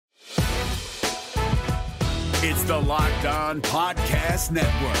It's the Locked On Podcast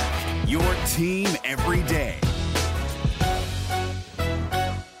Network, your team every day.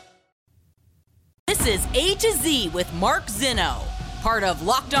 This is A to Z with Mark Zinno, part of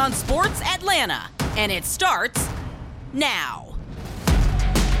Locked On Sports Atlanta, and it starts now.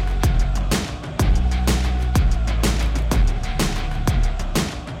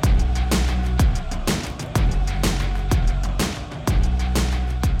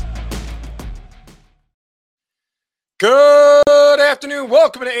 Good afternoon.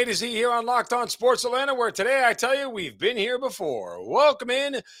 Welcome to A to Z here on Locked On Sports Atlanta, where today I tell you we've been here before. Welcome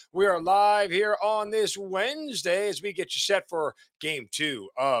in. We are live here on this Wednesday as we get you set for Game 2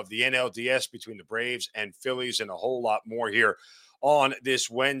 of the NLDS between the Braves and Phillies and a whole lot more here on this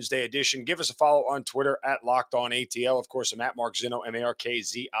Wednesday edition. Give us a follow on Twitter at Locked On ATL. Of course, I'm at Mark Zinno,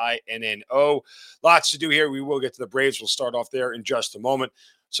 MarkZinno. Lots to do here. We will get to the Braves. We'll start off there in just a moment.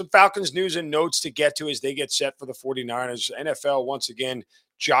 Some Falcons news and notes to get to as they get set for the 49ers. NFL once again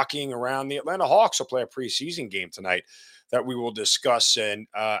jockeying around. The Atlanta Hawks will play a preseason game tonight that we will discuss, and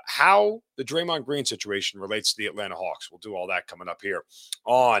how the Draymond Green situation relates to the Atlanta Hawks. We'll do all that coming up here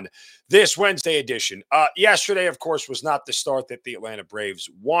on this Wednesday edition. Yesterday, of course, was not the start that the Atlanta Braves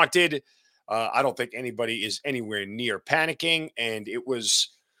wanted. I don't think anybody is anywhere near panicking, and it was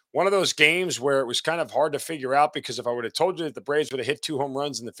one of those games where it was kind of hard to figure out, because if I would have told you that the Braves would have hit 2 home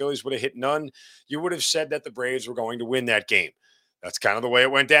runs and the Phillies would have hit none, you would have said that the Braves were going to win that game. That's kind of the way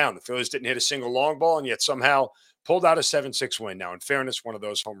it went down. The Phillies didn't hit a single long ball and yet somehow pulled out a 7-6 win. Now, in fairness, one of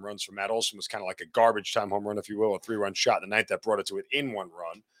those home runs from Matt Olson was kind of like a garbage time home run, if you will, a 3-run shot in the ninth that brought it to within 1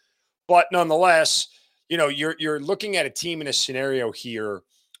 run. But nonetheless, you know, you're looking at a team in a scenario here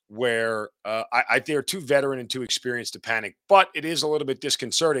where they're too veteran and too experienced to panic. But it is a little bit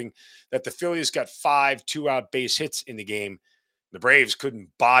disconcerting that the Phillies got 5 2-out base hits in the game. The Braves couldn't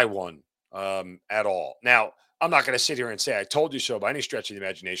buy one at all. Now, I'm not going to sit here and say I told you so by any stretch of the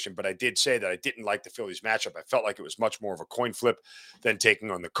imagination, but I did say that I didn't like the Phillies matchup. I felt like it was much more of a coin flip than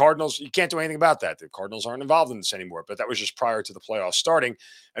taking on the Cardinals. You can't do anything about that. The Cardinals aren't involved in this anymore, but that was just prior to the playoffs starting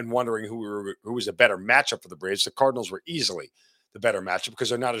and wondering who was a better matchup for the Braves. The Cardinals were easily the better matchup because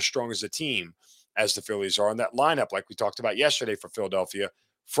they're not as strong as a team as the Phillies are. And that lineup, like we talked about yesterday for Philadelphia,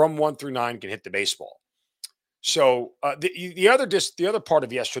 from 1 through 9 can hit the baseball. So the other part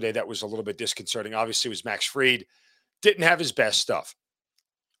of yesterday that was a little bit disconcerting, obviously, was Max Fried didn't have his best stuff.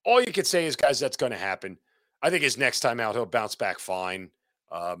 All you could say is, guys, that's going to happen. I think his next time out, he'll bounce back fine,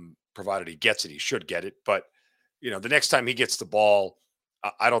 provided he gets it. He should get it. But, you know, the next time he gets the ball,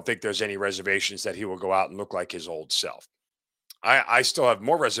 I don't think there's any reservations that he will go out and look like his old self. I still have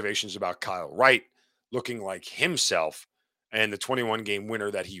more reservations about Kyle Wright looking like himself and the 21-game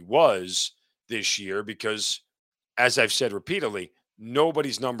winner that he was this year, because, as I've said repeatedly,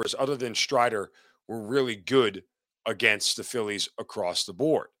 nobody's numbers other than Strider were really good against the Phillies across the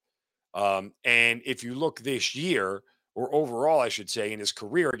board. And if you look this year, or overall, I should say, in his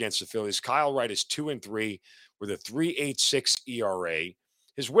career against the Phillies, Kyle Wright is 2-3 with a 3.86 ERA.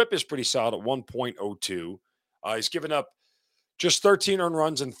 His whip is pretty solid at 1.02. He's given up just 13 earned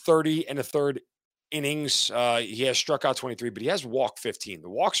runs in 30 and a third innings. He has struck out 23, but he has walked 15. The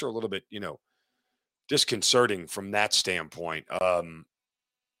walks are a little bit, disconcerting from that standpoint.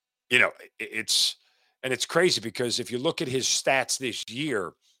 It's crazy because if you look at his stats this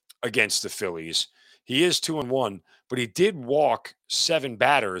year against the Phillies, he is 2-1, but he did walk 7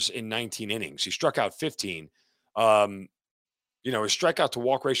 batters in 19 innings. He struck out 15. His strikeout to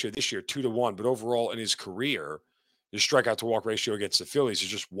walk ratio this year, 2-1, but overall in his career, his strikeout to walk ratio against the Phillies is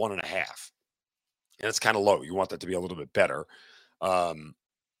just 1.5. And that's kind of low. You want that to be a little bit better. And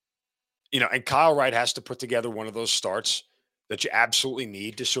Kyle Wright has to put together one of those starts that you absolutely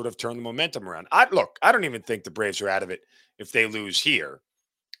need to sort of turn the momentum around. I don't even think the Braves are out of it if they lose here,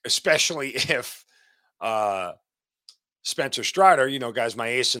 especially if Spencer Strider, guys, my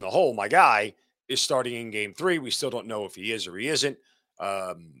ace in the hole, my guy, is starting in Game 3. We still don't know if he is or he isn't.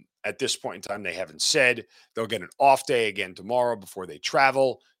 At this point in time, they haven't said. They'll get an off day again tomorrow before they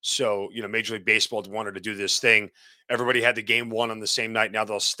travel. So, Major League Baseball wanted to do this thing. Everybody had the Game 1 on the same night. Now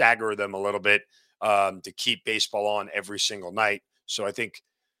they'll stagger them a little bit to keep baseball on every single night. So I think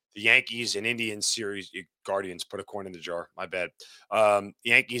the Yankees and Indians series, Guardians, put a coin in the jar. My bad. The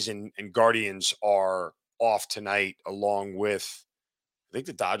Yankees and Guardians are off tonight, along with, I think,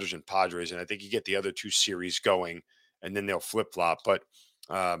 the Dodgers and Padres. And I think you get the other 2 series going, and then they'll flip-flop. But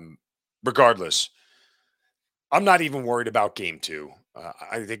regardless, I'm not even worried about Game 2.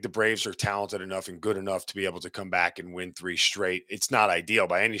 I think the Braves are talented enough and good enough to be able to come back and win 3 straight. It's not ideal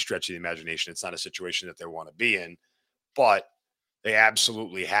by any stretch of the imagination. It's not a situation that they want to be in, but they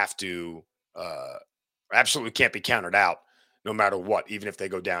absolutely have to absolutely can't be counted out no matter what, even if they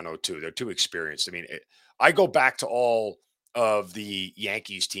go down 0-2. They're too experienced. I mean, I go back to all of the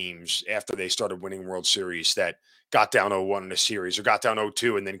Yankees teams after they started winning World Series that got down 0-1 in a series or got down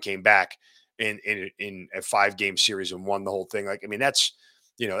 0-2 and then came back in a 5-game series and won the whole thing. Like, I mean, that's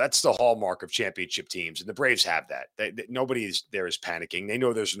the hallmark of championship teams, and the Braves have that. Nobody is panicking. They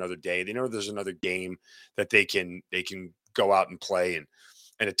know there's another day. They know there's another game that they can go out and play and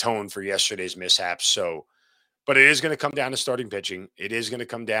atone for yesterday's mishaps. So, but it is going to come down to starting pitching. It is going to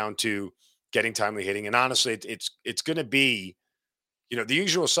come down to getting timely hitting, and honestly, it's going to be, the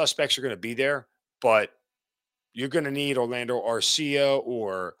usual suspects are going to be there, but you're going to need Orlando Arcia,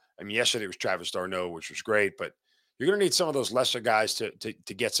 or I mean, yesterday it was Travis d'Arnaud, which was great, but you're going to need some of those lesser guys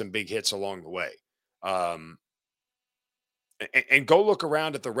to get some big hits along the way. And go look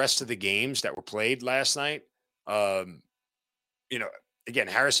around at the rest of the games that were played last night. Again,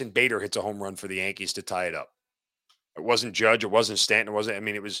 Harrison Bader hits a home run for the Yankees to tie it up. It wasn't Judge. It wasn't Stanton. It wasn't. I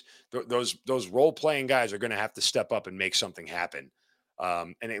mean, it was those role playing guys are going to have to step up and make something happen.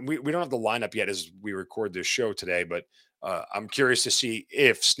 And we don't have the lineup yet as we record this show today, but I'm curious to see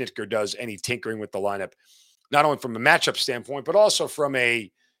if Snitker does any tinkering with the lineup, not only from a matchup standpoint, but also from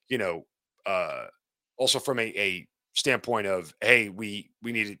a standpoint of, hey, we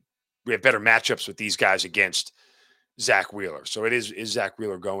have better matchups with these guys against Zach Wheeler. So is Zach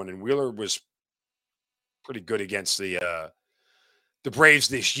Wheeler going? And Wheeler was pretty good against the Braves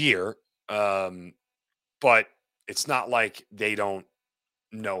this year. But it's not like they don't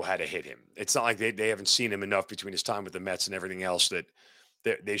know how to hit him. It's not like they haven't seen him enough between his time with the Mets and everything else that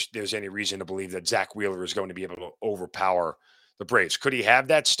there's any reason to believe that Zach Wheeler is going to be able to overpower the Braves. Could he have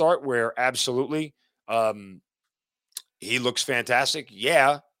that start where absolutely he looks fantastic?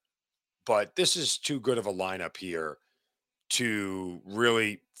 Yeah, but this is too good of a lineup here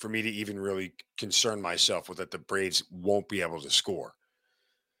for me to even really concern myself with that the Braves won't be able to score.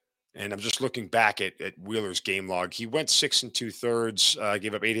 And I'm just looking back at Wheeler's game log. He went 6 2/3,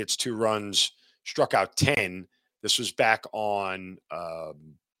 gave up 8 hits, 2 runs, struck out 10. This was back on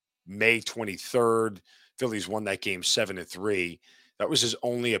May 23rd. Phillies won that game 7-3. That was his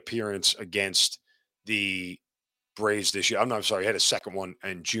only appearance against the Braves this year. I'm sorry. He had a second one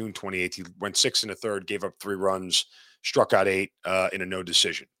on June 28th. He went 6 1/3, gave up 3 runs, struck out 8 in a no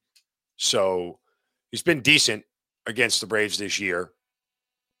decision. So he's been decent against the Braves this year,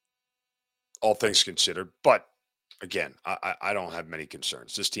 all things considered. But again, I don't have many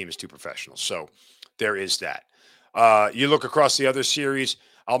concerns. This team is too professional. So there is that. You look across the other series.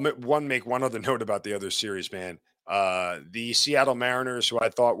 I'll make one other note about the other series, man. The Seattle Mariners, who I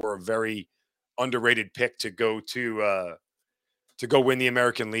thought were a very underrated pick to go win the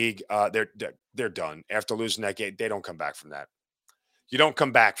American League, they're done after losing that game. They don't come back from that. You don't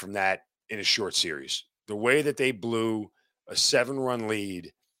come back from that in a short series. The way that they blew a 7-run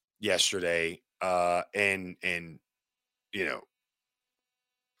lead yesterday, and the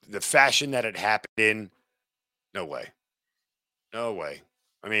fashion that it happened in, no way.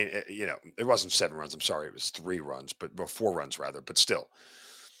 I mean, it wasn't 7 runs. I'm sorry, it was 3 runs, but 4 runs rather. But still,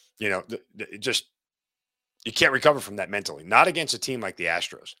 you can't recover from that mentally. Not against a team like the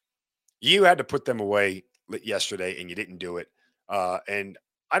Astros. You had to put them away yesterday, and you didn't do it. And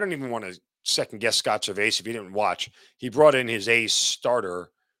I don't even want to second guess Scott Cervais if he didn't watch. He brought in his ace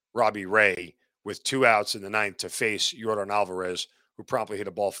starter, Robbie Ray, with 2 outs in the 9th to face Yordan Alvarez, who promptly hit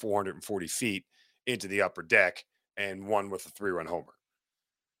a ball 440 feet into the upper deck and won with a 3-run homer.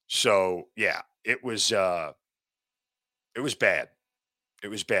 So yeah, it was bad. It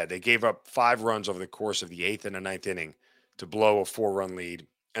was bad. They gave up 5 runs over the course of the 8th and the 9th inning to blow a 4-run lead,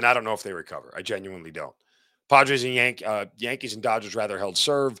 and I don't know if they recover. I genuinely don't. Padres and Yankees and Dodgers rather held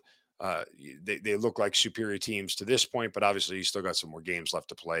serve. They look like superior teams to this point, but obviously you still got some more games left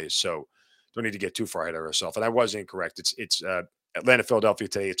to play, so don't need to get too far ahead of ourselves. And I was incorrect. It's Atlanta, Philadelphia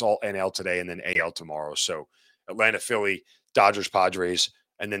today. It's all NL today, and then AL tomorrow. So Atlanta, Philly, Dodgers, Padres,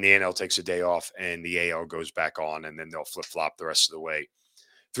 and then the NL takes a day off, and the AL goes back on, and then they'll flip-flop the rest of the way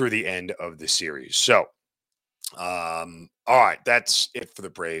through the end of the series. So, all right, that's it for the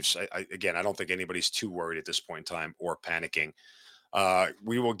Braves. Again, I don't think anybody's too worried at this point in time or panicking.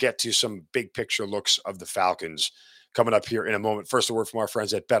 We will get to some big picture looks of the Falcons coming up here in a moment. First, a word from our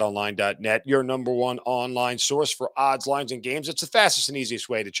friends at betonline.net, your number one online source for odds, lines, and games. It's the fastest and easiest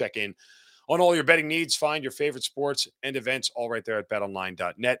way to check in on all your betting needs. Find your favorite sports and events all right there at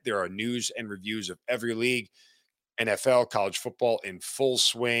betonline.net. There are news and reviews of every league, NFL, college football in full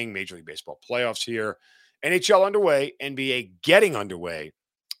swing, Major League Baseball playoffs here, NHL underway, NBA getting underway,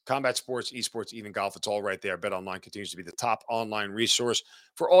 Combat sports, esports, even golf, it's all right there. BetOnline continues to be the top online resource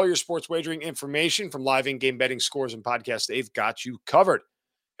for all your sports wagering information. From live in-game betting, scores, and podcasts, they've got you covered.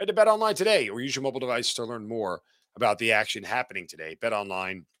 Head to BetOnline today or use your mobile device to learn more about the action happening today.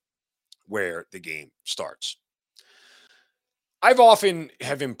 BetOnline, where the game starts. I've often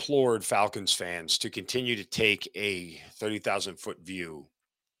have implored Falcons fans to continue to take a 30,000-foot view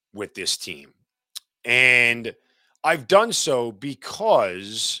with this team. And I've done so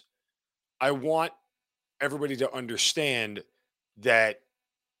because I want everybody to understand that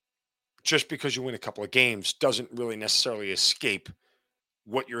just because you win a couple of games doesn't really necessarily escape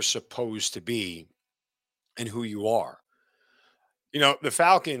what you're supposed to be and who you are. The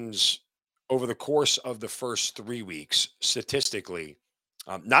Falcons, over the course of the first 3 weeks, statistically,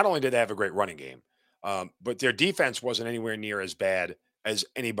 not only did they have a great running game, but their defense wasn't anywhere near as bad as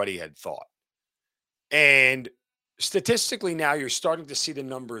anybody had thought. And statistically now you're starting to see the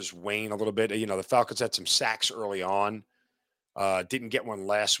numbers wane a little bit. The Falcons had some sacks early on. Didn't get one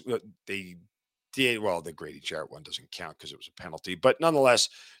last. They did. Well, the Grady Jarrett one doesn't count because it was a penalty. But nonetheless,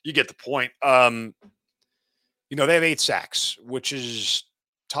 you get the point. They have 8 sacks, which is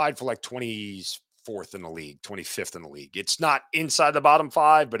tied for like 24th in the league, 25th in the league. It's not inside the bottom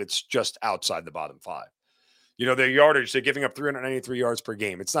 5, but it's just outside the bottom 5. Their yardage, they're giving up 393 yards per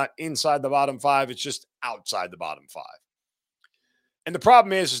game. It's not inside the bottom 5. It's just outside the bottom 5. And the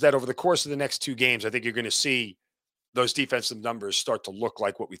problem is that over the course of the next 2 games, I think you're going to see those defensive numbers start to look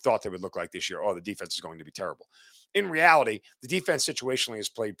like what we thought they would look like this year. Oh, the defense is going to be terrible. In reality, the defense situationally has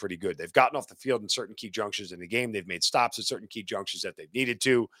played pretty good. They've gotten off the field in certain key junctions in the game. They've made stops at certain key junctions that they've needed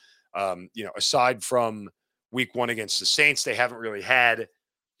to. Aside from week 1 against the Saints, they haven't really had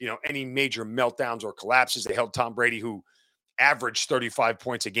any major meltdowns or collapses. They held Tom Brady, who averaged 35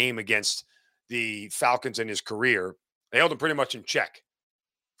 points a game against the Falcons in his career. They held him pretty much in check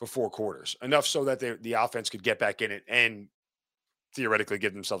for 4 quarters, enough so that the offense could get back in it and theoretically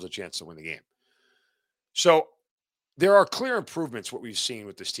give themselves a chance to win the game. So there are clear improvements, what we've seen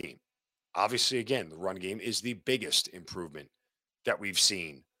with this team. Obviously, again, the run game is the biggest improvement that we've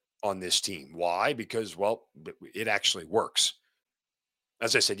seen on this team. Why? Because, well, it actually works.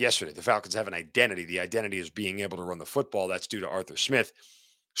 As I said yesterday, the Falcons have an identity. The identity is being able to run the football. That's due to Arthur Smith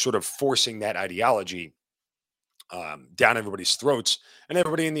sort of forcing that ideology down everybody's throats and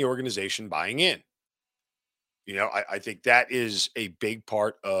everybody in the organization buying in. I think that is a big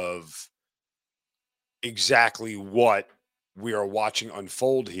part of exactly what we are watching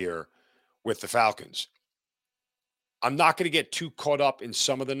unfold here with the Falcons. I'm not going to get too caught up in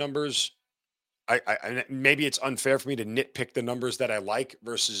some of the numbers. I maybe it's unfair for me to nitpick the numbers that I like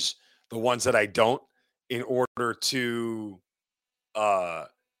versus the ones that I don't in order to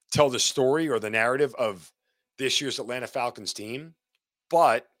tell the story or the narrative of this year's Atlanta Falcons team.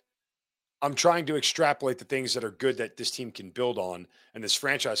 But I'm trying to extrapolate the things that are good that this team can build on and this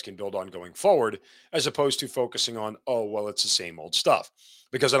franchise can build on going forward, as opposed to focusing on, oh, well, it's the same old stuff.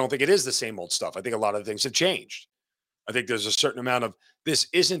 Because I don't think it is the same old stuff. I think a lot of things have changed. I think there's a certain amount of this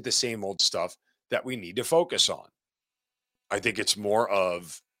isn't the same old stuff that we need to focus on. I think it's more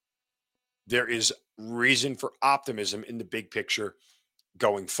of there is reason for optimism in the big picture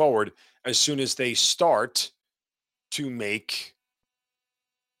going forward as soon as they start to make,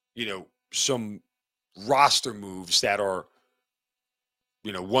 some roster moves that are,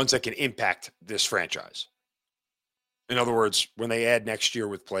 ones that can impact this franchise. In other words, when they add next year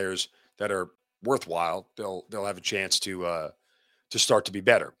with players that are worthwhile, they'll have a chance to start to be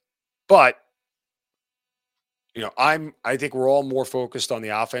better. But I think we're all more focused on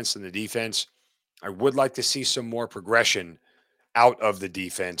the offense than the defense. I would like to see some more progression out of the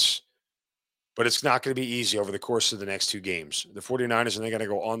defense, but it's not going to be easy over the course of the next 2 games. The 49ers, and they're going to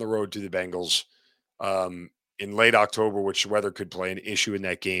go on the road to the Bengals in late October, which weather could play an issue in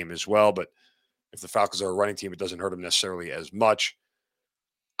that game as well. But if the Falcons are a running team, it doesn't hurt them necessarily as much.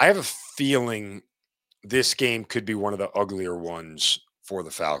 I have a feeling this game could be one of the uglier ones for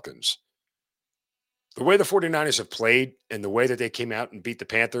the Falcons. The way the 49ers have played and the way that they came out and beat the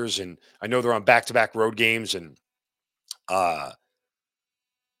Panthers, and I know they're on back-to-back road games, and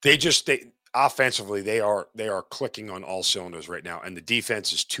they offensively they are clicking on all cylinders right now, and the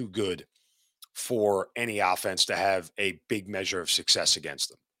defense is too good for any offense to have a big measure of success against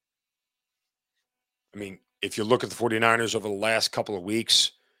them. I mean, if you look at the 49ers over the last couple of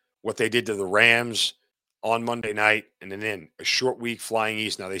weeks, what they did to the Rams on Monday night, and then in a short week flying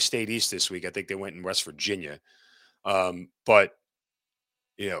east. Now, they stayed east this week. I think they went in West Virginia. But,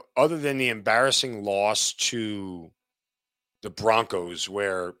 other than the embarrassing loss to the Broncos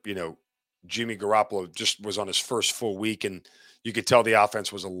where, Jimmy Garoppolo just was on his first full week, and you could tell the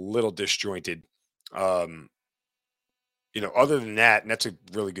offense was a little disjointed. Other than that, and that's a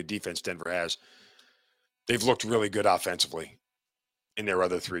really good defense Denver has, they've looked really good offensively in their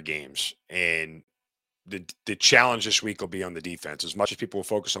other 3 games. And the challenge this week will be on the defense. As much as people will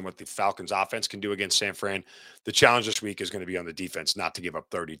focus on what the Falcons offense can do against San Fran, the challenge this week is going to be on the defense not to give up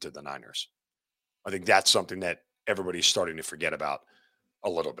 30 to the Niners. I think that's something that everybody's starting to forget about a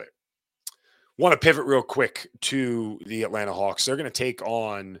little bit. Want to pivot real quick to the Atlanta Hawks. They're going to take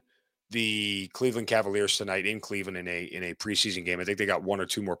on the Cleveland Cavaliers tonight in Cleveland in a preseason game. I think they got 1 or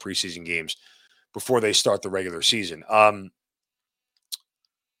 2 more preseason games before they start the regular season. I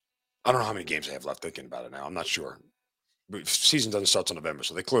don't know how many games they have left. Thinking about it now, I'm not sure. Season doesn't start till November,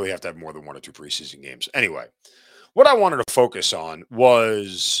 so they clearly have to have more than 1 or 2 preseason games. Anyway, what I wanted to focus on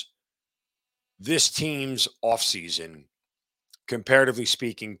was this team's offseason, comparatively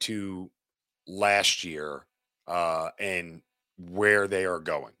speaking to last year, and where they are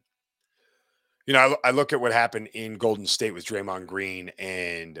going. I look at what happened in Golden State with Draymond Green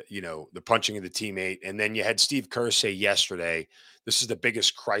and, the punching of the teammate. And then you had Steve Kerr say yesterday, this is the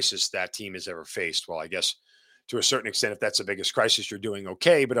biggest crisis that team has ever faced. Well, I guess to a certain extent, if that's the biggest crisis, you're doing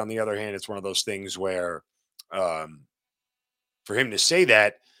okay. But on the other hand, it's one of those things where for him to say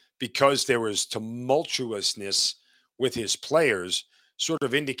that, because there was tumultuousness with his players, sort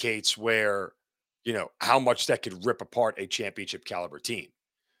of indicates where, how much that could rip apart a championship caliber team.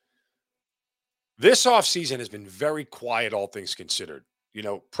 This offseason has been very quiet, all things considered.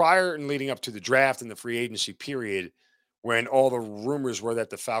 Prior and leading up to the draft and the free agency period, when all the rumors were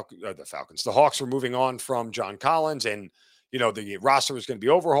that the Hawks were moving on from John Collins and, the roster was going to be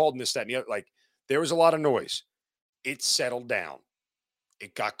overhauled and this, that, and the other, there was a lot of noise. It settled down.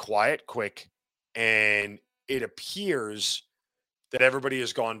 It got quiet quick, and it appears that everybody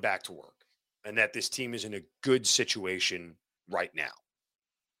has gone back to work and that this team is in a good situation right now.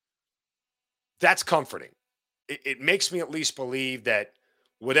 That's comforting. It makes me at least believe that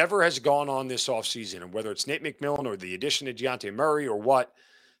whatever has gone on this offseason, and whether it's Nate McMillan or the addition of Dejounte Murray or what,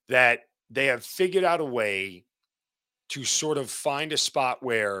 that they have figured out a way to sort of find a spot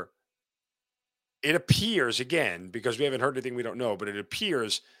where it appears, again, because we haven't heard anything we don't know, but it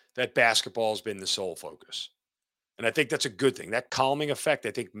appears that basketball has been the sole focus. And I think that's a good thing. That calming effect,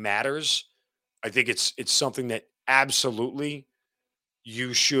 I think, matters. I think it's something that absolutely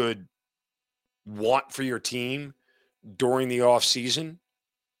you should want for your team during the off season.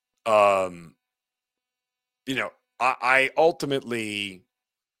 I ultimately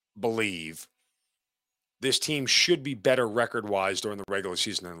believe this team should be better record-wise during the regular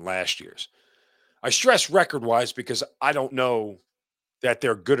season than last year's. I stress record-wise because I don't know that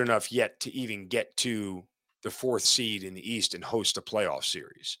they're good enough yet to even get to the 4th seed in the East and host a playoff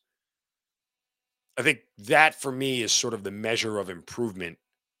series. I think that, for me, is sort of the measure of improvement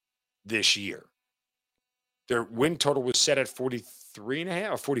this year. Their win total was set at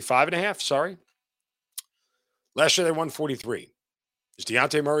 43.5 or 45.5. Sorry. Last year they won 43. Is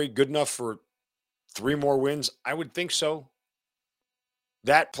Dejounte Murray good enough for 3 more wins? I would think so.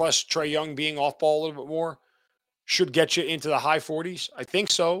 That plus Trae Young being off ball a little bit more should get you into the high 40s. I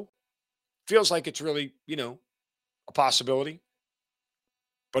think so. Feels like it's really, a possibility.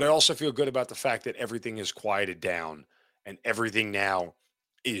 But I also feel good about the fact that everything has quieted down and everything now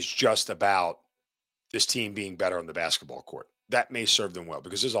is just about this team being better on the basketball court. That may serve them well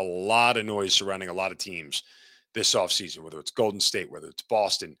because there's a lot of noise surrounding a lot of teams this offseason, whether it's Golden State, whether it's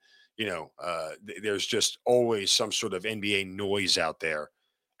Boston. There's just always some sort of NBA noise out there,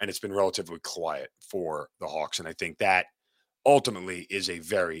 and it's been relatively quiet for the Hawks. And I think that ultimately is a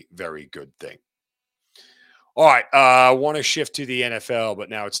very, very good thing. All right, I want to shift to the NFL, but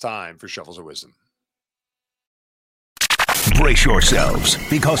now it's time for Shuffles of Wisdom. Brace yourselves,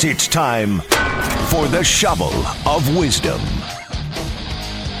 because it's time for the Shovel of Wisdom.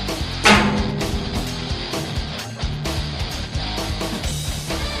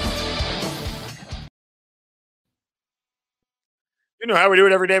 You know how we do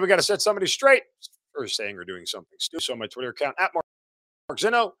it every day. We got to set somebody straight for saying or doing something stupid. So on my Twitter account, at Mark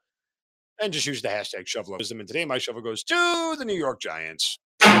Zinno, and just use the hashtag Shovel of Wisdom. And today my shovel goes to the New York Giants.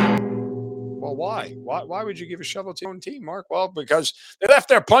 Well, why? Why would you give a shovel to your own team, Mark? Well, because they left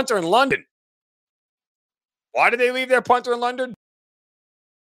their punter in London. Why did they leave their punter in London?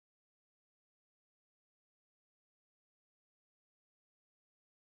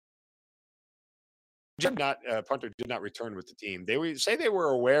 Punter did not return with the team. They would say they were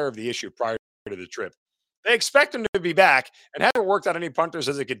aware of the issue prior to the trip. They expect him to be back and haven't worked out any punters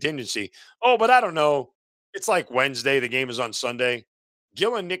as a contingency. Oh, but I don't know. It's like Wednesday. The game is on Sunday.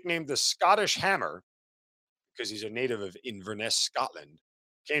 Gillen, nicknamed the Scottish Hammer because he's a native of Inverness, Scotland,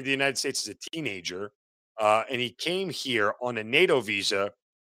 came to the United States as a teenager, and he came here on a NATO visa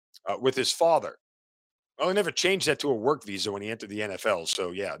with his father. Well, he never changed that to a work visa when he entered the NFL.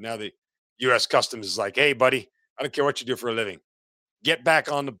 So, yeah, now the U.S. Customs is like, hey, buddy, I don't care what you do for a living. Get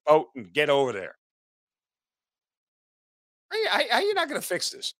back on the boat and get over there. How are you not going to fix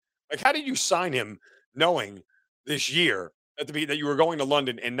this? Like, how did you sign him knowing this year that you were going to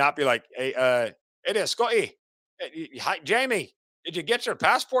London and not be like, hey, hey there, Scotty, hi, Jamie, did you get your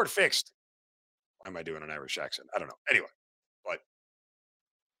passport fixed? Why am I doing an Irish accent? I don't know. Anyway, but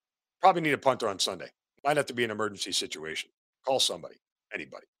probably need a punter on Sunday. Might have to be an emergency situation. Call somebody,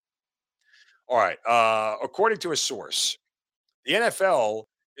 anybody. All right. According to a source, the NFL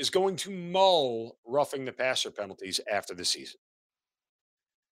is going to mull roughing the passer penalties after the season.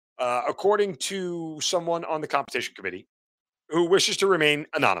 According to someone on the competition committee who wishes to remain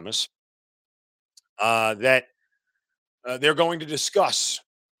anonymous, that they're going to discuss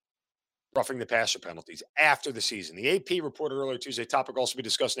roughing the passer penalties after the season. The AP reported earlier Tuesday, topic also be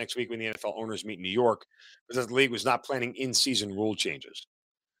discussed next week when the NFL owners meet in New York, because the league was not planning in-season rule changes.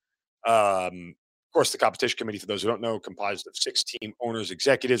 Of course, the competition committee, for those who don't know, comprised of 6 team owners,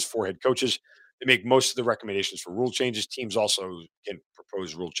 executives, 4 head coaches. They make most of the recommendations for rule changes. Teams also can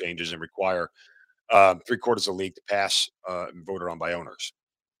propose rule changes and require 3/4 of the league to pass and voted on by owners.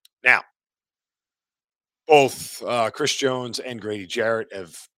 Now, both Chris Jones and Grady Jarrett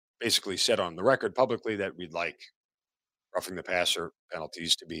have basically said on the record publicly that we'd like roughing the passer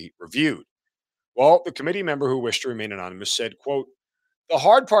penalties to be reviewed. Well, the committee member who wished to remain anonymous said, quote, the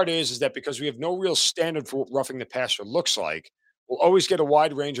hard part is that because we have no real standard for what roughing the passer looks like, we'll always get a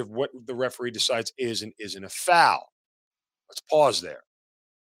wide range of what the referee decides is and isn't a foul. Let's pause there.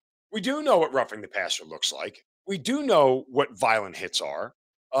 We do know what roughing the passer looks like. We do know what violent hits are.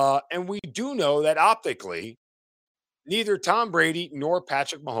 And we do know that optically, neither Tom Brady nor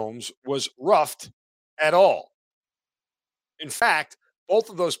Patrick Mahomes was roughed at all. In fact, both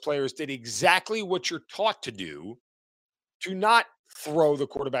of those players did exactly what you're taught to do, to not throw the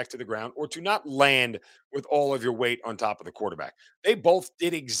quarterback to the ground or to not land with all of your weight on top of the quarterback. They both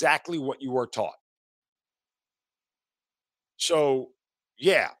did exactly what you were taught. So,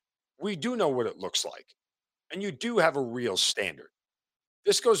 yeah, we do know what it looks like. And you do have a real standard.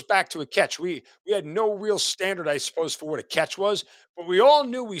 This goes back to a catch. We had no real standard, I suppose, for what a catch was, but we all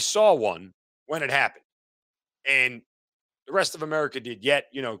knew we saw one when it happened. And the rest of America did yet,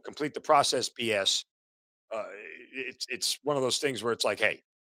 complete the process BS. Uh, it's one of those things where it's like, hey,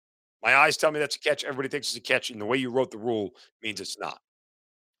 my eyes tell me that's a catch. Everybody thinks it's a catch. And the way you wrote the rule means it's not.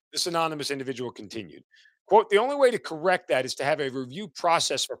 This anonymous individual continued, quote, the only way to correct that is to have a review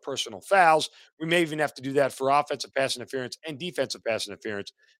process for personal fouls. We may even have to do that for offensive pass interference and defensive pass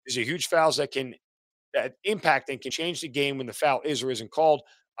interference. These are huge fouls that impact and can change the game when the foul is or isn't called.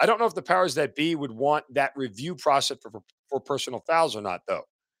 I don't know if the powers that be would want that review process for personal fouls or not, though.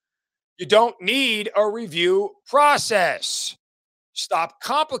 You don't need a review process. Stop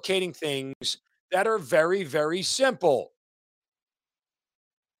complicating things that are very, very simple.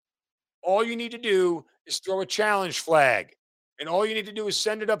 All you need to do is throw a challenge flag, and all you need to do is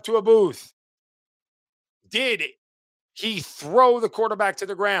send it up to a booth. Did he throw the quarterback to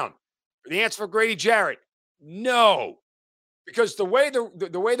the ground? The answer for Grady Jarrett, no. Because the way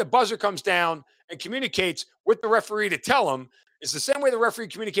the buzzer comes down and communicates with the referee to tell him is the same way the referee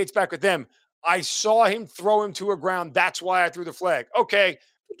communicates back with them. I saw him throw him to a ground. That's why I threw the flag. Okay.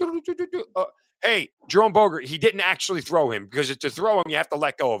 Hey, Jerome Bogert, he didn't actually throw him, because to throw him, you have to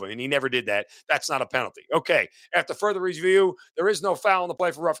let go of him, and he never did that. That's not a penalty. Okay. After further review, there is no foul on the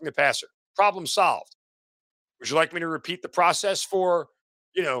play for roughing the passer. Problem solved. Would you like me to repeat the process for,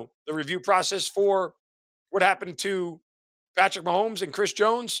 the review process for what happened to Patrick Mahomes and Chris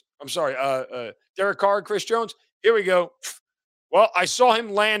Jones? I'm sorry, Derek Carr and Chris Jones. Here we go. Well, I saw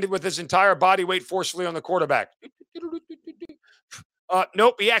him land with his entire body weight forcefully on the quarterback.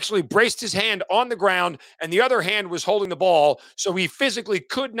 Nope, he actually braced his hand on the ground, and the other hand was holding the ball, so he physically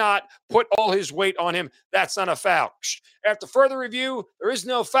could not put all his weight on him. That's not a foul. After further review, there is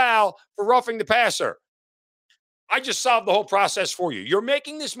no foul for roughing the passer. I just solved the whole process for you. You're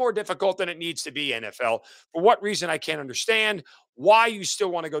making this more difficult than it needs to be, NFL. For what reason, I can't understand. Why you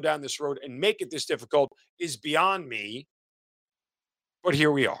still want to go down this road and make it this difficult is beyond me. But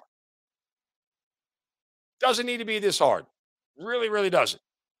here we are. Doesn't need to be this hard. Really, really doesn't.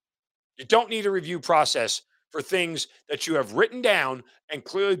 You don't need a review process for things that you have written down and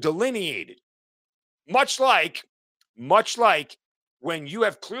clearly delineated. Much like when you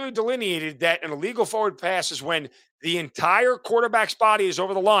have clearly delineated that an illegal forward pass is when the entire quarterback's body is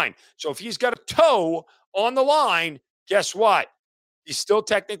over the line. So if he's got a toe on the line, guess what? He's still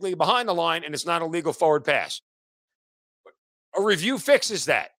technically behind the line, and it's not a legal forward pass. A review fixes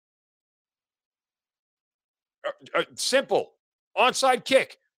that. Simple. Onside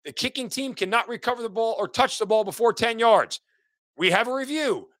kick. The kicking team cannot recover the ball or touch the ball before 10 yards. We have a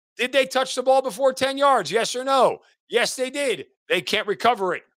review. Did they touch the ball before 10 yards? Yes or no? Yes, they did. They can't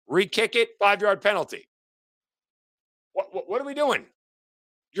recover it. Re-kick it, 5-yard penalty. What are we doing?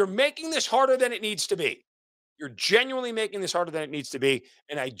 You're making this harder than it needs to be. You're genuinely making this harder than it needs to be,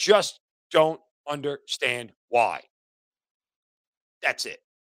 and I just don't understand why. That's it.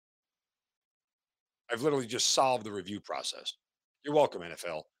 I've literally just solved the review process. You're welcome,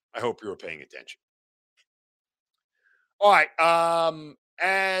 NFL. I hope you were paying attention. All right.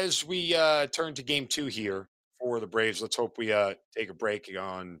 As we turn to game 2 here for the Braves, let's hope we take a break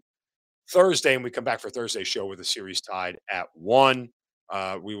on Thursday, and we come back for Thursday's show with the series tied at 1.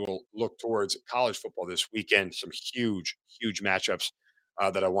 We will look towards college football this weekend. Some huge, huge matchups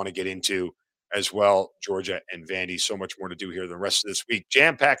that I want to get into as well. Georgia and Vandy. So much more to do here the rest of this week.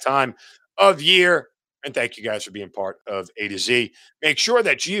 Jam-packed time of year. And thank you guys for being part of A to Z. Make sure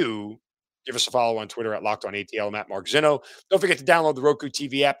that you give us a follow on Twitter at LockedOnATL. I'm at Mark Zinno. Don't forget to download the Roku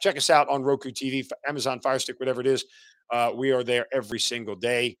TV app. Check us out on Roku TV, Amazon Fire Stick, whatever it is. We are there every single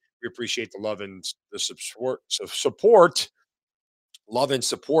day. We appreciate the love and the support. Love and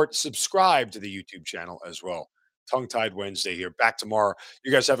support. Subscribe to the YouTube channel as well. Tongue-Tied Wednesday here. Back tomorrow.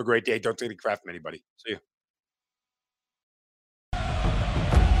 You guys have a great day. Don't take any crap from anybody. See you.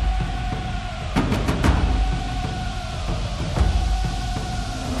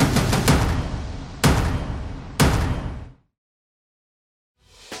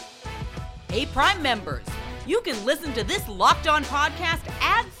 Hey, Prime members, you can listen to this Locked On podcast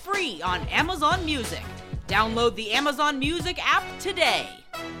ad-free on Amazon Music. Download the Amazon Music app today.